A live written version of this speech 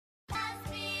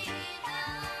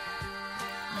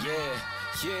Yeah,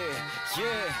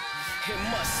 it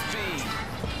must be.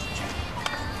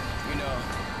 You know,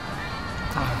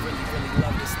 I really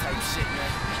love this type shit,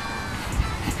 man.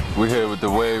 We're here with the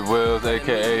Wave Wills,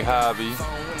 aka Havi,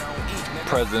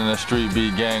 president of Street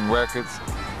Beat Gang Records.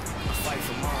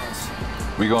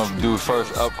 We're gonna do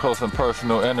first up close and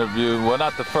personal interview. Well,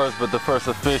 not the first, but the first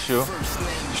official.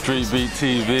 Street Beat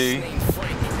TV,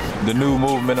 the new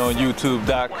movement on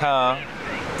YouTube.com.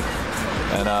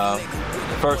 And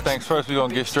first things first, we're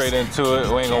gonna get straight into it.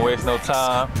 We ain't gonna waste no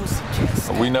time.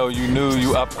 We know you new,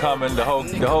 you upcoming, the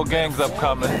whole gang's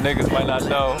upcoming. Niggas might not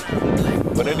know,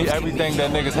 but everything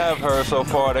that niggas have heard so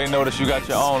far, they notice you got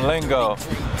your own lingo.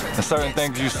 And certain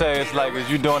things you say, it's like, is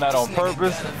you doing that on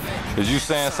purpose? Is you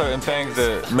saying certain things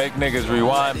that make niggas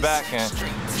rewind back and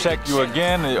check you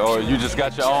again, or you just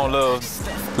got your own little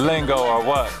lingo or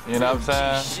what? You know what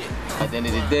I'm saying? At the end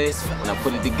of the day, when I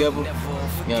put it together, you know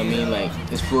what I mean? Like,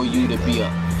 it's for you to be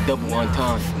a double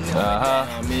entendre. You know what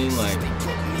I mean? Like,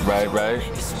 Right.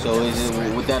 so is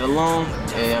it with that alone?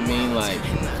 And I mean, like,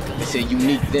 it's a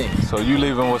unique thing. So you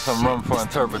leaving with some room for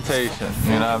interpretation,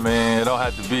 you know what I mean? It don't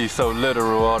have to be so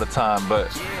literal all the time,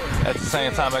 but at the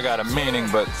same time I got a meaning,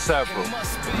 but several.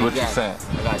 What you saying?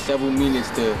 I got several meanings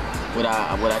to what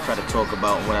I try to talk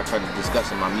about, what I try to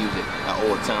discuss in my music at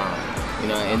all times. You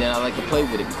know, and then I like to play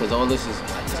with it because all this is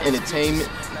entertainment,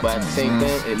 but at the same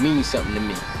time, it means something to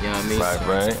me. You know what I mean?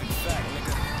 Right.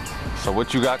 So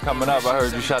what you got coming up? I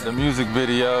heard you shot the music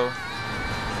video.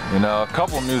 You know, a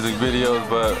couple music videos,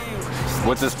 but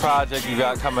with this project you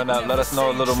got coming up, let us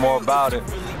know a little more about it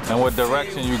and what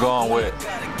direction you going with.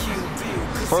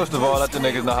 First of all, let the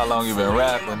niggas know how long you been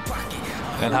rapping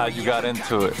and how you got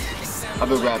into it. I've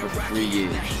been rapping for 3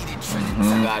 years.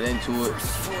 I got into it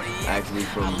actually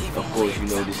from, of course, you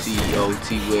know, the CEO,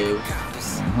 T-Will.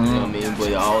 You know what I mean?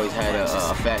 But I always had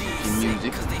a passion for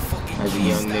music as a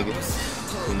young nigga.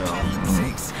 You know,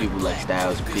 people like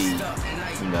Styles P,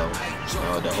 you know,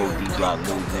 the whole D-Block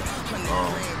movement,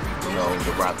 you know,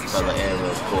 the Rockefeller era,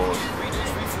 of course.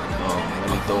 Let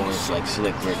me throw in like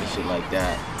Slick Rick and shit like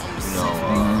that. You know,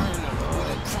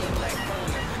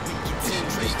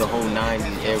 just the whole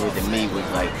 90s era to me was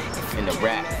like, in the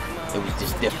rap, it was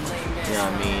just different. You know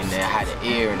what I mean? And I had an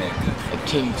ear and a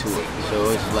king to it.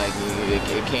 So it's like,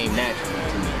 it came naturally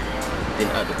to me than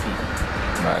other people.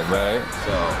 Right.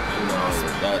 So, you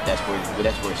know, that's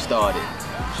where it started.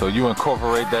 So you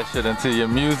incorporate that shit into your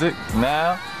music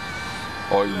now?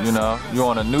 Or, you know, you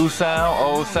on a new sound,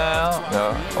 old sound?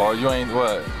 Or you ain't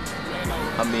what?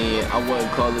 I mean, I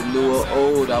wouldn't call it new or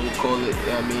old. I would call it,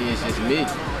 I mean, it's just me. You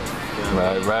know what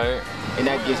I mean? Right. And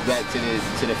that gets back to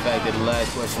the fact that the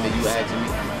last question that you asked me,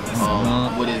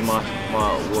 what is my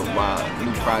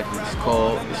new project is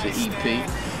called? It's an EP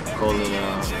called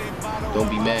Don't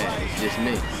Be Mad. It's just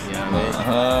me. You know what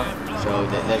I mean? So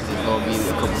that's just gonna be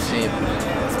a couple samples.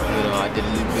 You know, I did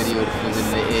a new video that was in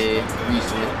the air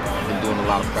recently. I've been doing a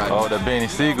lot of projects. Oh, the Beanie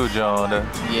Siegel joint.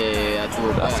 Yeah, I threw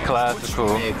it back. That's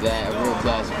classical. Yeah, exactly. A real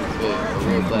classical feel. A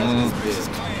real classical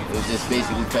feel. It was just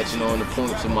basically touching on the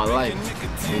points in my life,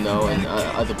 you know, and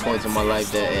other points in my life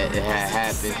that it had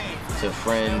happened to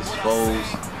friends, foes,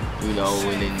 you know,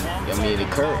 and then, I mean, it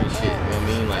occurred and shit, you know what I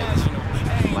mean? Like,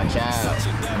 my child,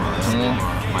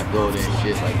 my daughter and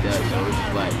shit like that. So it's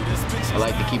just like, I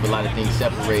like to keep a lot of things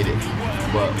separated,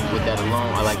 but with that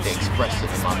alone, I like to express it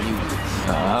in my music.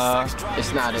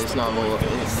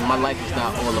 My life is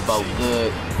not all about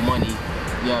good, money,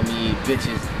 you know what I mean,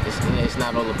 bitches. It's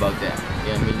not all about that.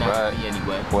 You know what I mean? Not me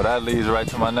anyway. Well, that leads right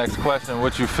to my next question.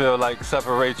 What you feel like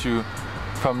separates you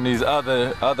from these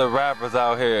other rappers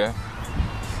out here?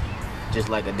 Just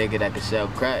like a nigga that can sell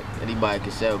crack. Anybody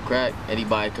can sell crack.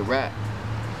 Anybody can rap.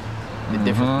 The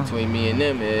difference between me and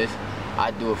them is I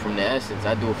do it from the essence.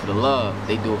 I do it for the love.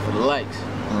 They do it for the likes.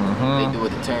 They do it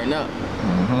to turn up.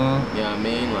 You know what I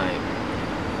mean? Like,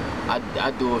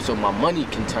 I do it so my money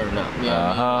can turn up. You know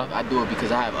what I mean? Like, I do it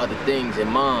because I have other things in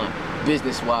mind,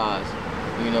 business-wise,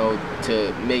 you know,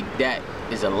 to make that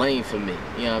is a lane for me.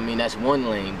 You know what I mean? That's one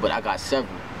lane, but I got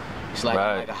several. It's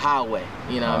like a highway.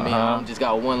 You know what I mean? I don't just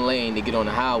got one lane to get on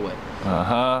the highway. You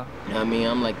know what I mean?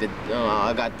 I'm like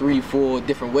I got 3-4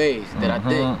 different ways that I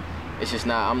think. It's just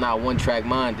not, I'm not one-track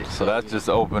minded. So that's just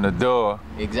open the door.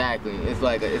 Exactly. It's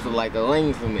like a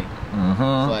lane for me.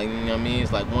 It's like, you know what I mean?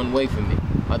 It's like one way for me.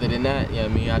 Other than that, you know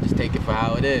what I mean? I just take it for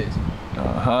how it is.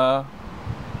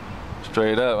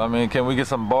 Straight up. I mean, can we get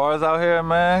some bars out here,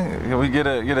 man? Can we get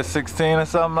a 16 or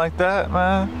something like that,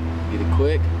 man? Get it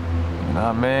quick. You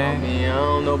know what I mean? I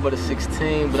don't know about a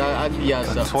 16, but I give y'all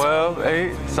something. 12,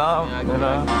 8, something, you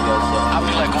know? I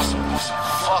be like on some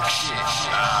fuck shit.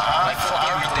 Like fuck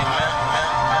everything, man.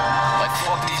 Like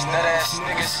fuck these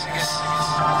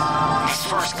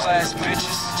ass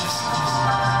bitches.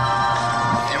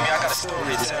 I mean, I got a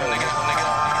story to tell, nigga.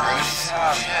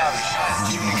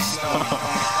 You niggas know.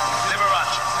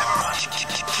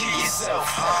 Kill yourself,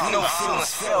 no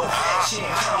feelings felt. Shit,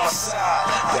 homicide,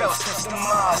 belts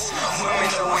customized.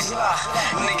 Women always lie,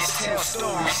 niggas tell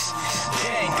stories.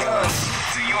 Gang guns,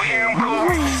 do you hear them go?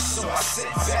 So I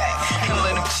sit back and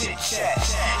let them chit chat.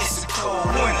 It's a cold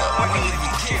winter, we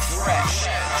living gift wrap.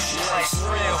 Life's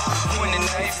real when the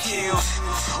knife kills.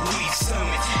 Weed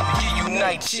summit, give you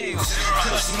night chills.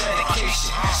 Plus medication,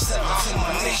 sell it to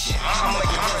my nation. I make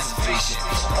a reservation.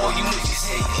 All you niggas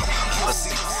hate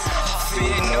pussy.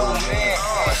 Fear no man.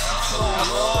 Oh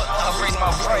Lord, I raise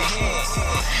my right hand.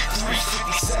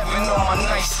 357 on my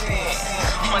nightstand.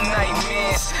 My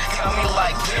nightmares got me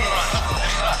like that.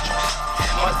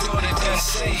 My daughter done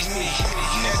saved me,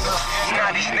 nigga.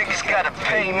 Now these niggas gotta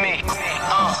pay me.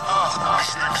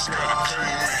 These niggas gotta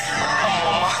pay me. I'm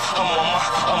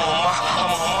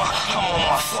on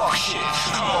my fuck shit.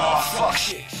 I'm on my fuck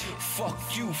shit. Fuck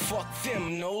you, fuck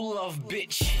them, no love,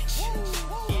 bitch.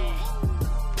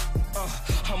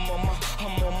 I'm on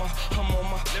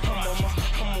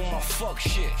my fuck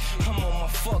shit. I'm on my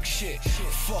fuck shit.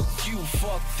 Fuck you,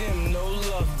 fuck them, no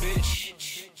love, bitch.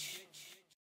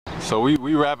 So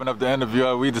we wrapping up the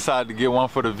interview. We decided to get one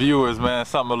for the viewers, man.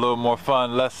 Something a little more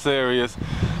fun, less serious.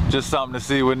 Just something to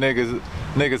see where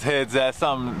niggas heads at.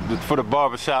 Something for the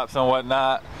barbershops and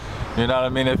whatnot. You know what I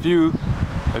mean? If you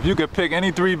could pick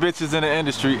any 3 bitches in the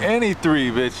industry, any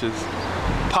 3 bitches,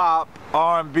 pop,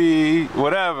 R&B,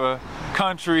 whatever,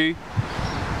 country,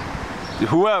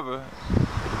 whoever,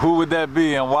 who would that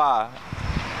be and why?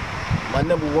 My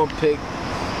 #1 pick,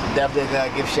 definitely gotta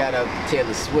give shout out to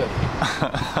Taylor Swift.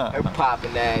 Her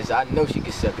popping ass, I know she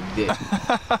could suck a dick.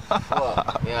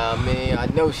 Fuck, you know what I mean? I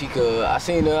know she could. I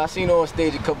seen her on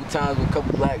stage a couple times with a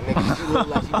couple black niggas. She looked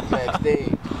like she was backstage.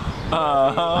 You know what I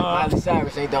mean? Like Miley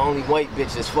Cyrus ain't the only white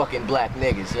bitch that's fucking black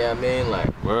niggas. You know what I mean?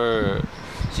 Like, word.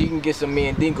 She can get some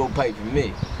Mandingo pipe from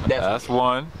me. Definitely. That's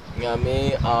one. You know what I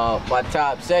mean? My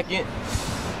top second,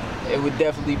 it would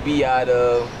definitely be out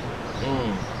of,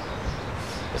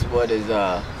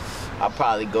 I'll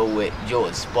probably go with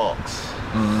George Sparks.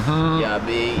 You know what I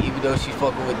mean? Even though she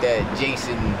fucking with that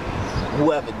Jason,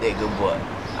 whoever nigga, but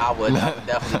I would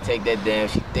definitely take that damn.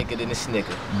 She thicker than a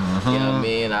Snicker. You know what I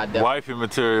mean? Wifey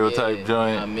material type joint. You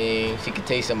know what I mean? She could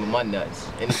taste some of my nuts.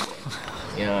 Anyway.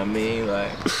 You know what I mean?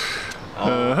 Like,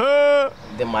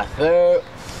 then my third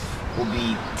will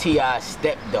be T.I.'s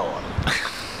stepdaughter.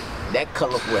 That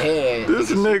colorful hair.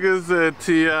 This nigga said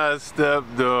T.I.'s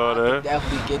stepdaughter. I could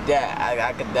definitely get that.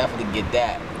 I could definitely get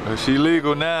that. She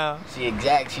legal now. She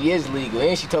is legal.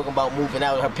 And she talking about moving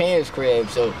out of her parents' crib.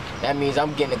 So that means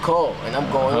I'm getting a call and I'm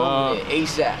going over there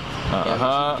ASAP. You know what I mean? She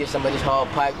can get some of this hard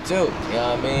pipe too. You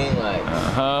know what I mean? Like,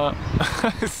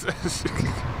 that's it.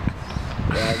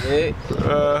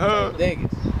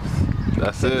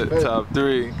 That's it. Top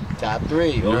 3. Top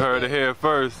 3. You heard it here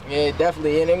first. Yeah,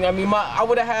 definitely. And I mean, I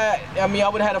would have had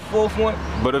a 4th one.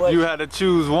 But if you had to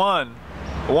choose one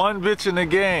bitch in the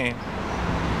game.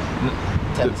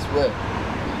 Taylor Swift.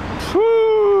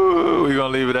 Whew, we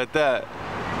gonna leave it at that.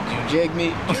 You jig me?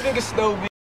 You niggas know me.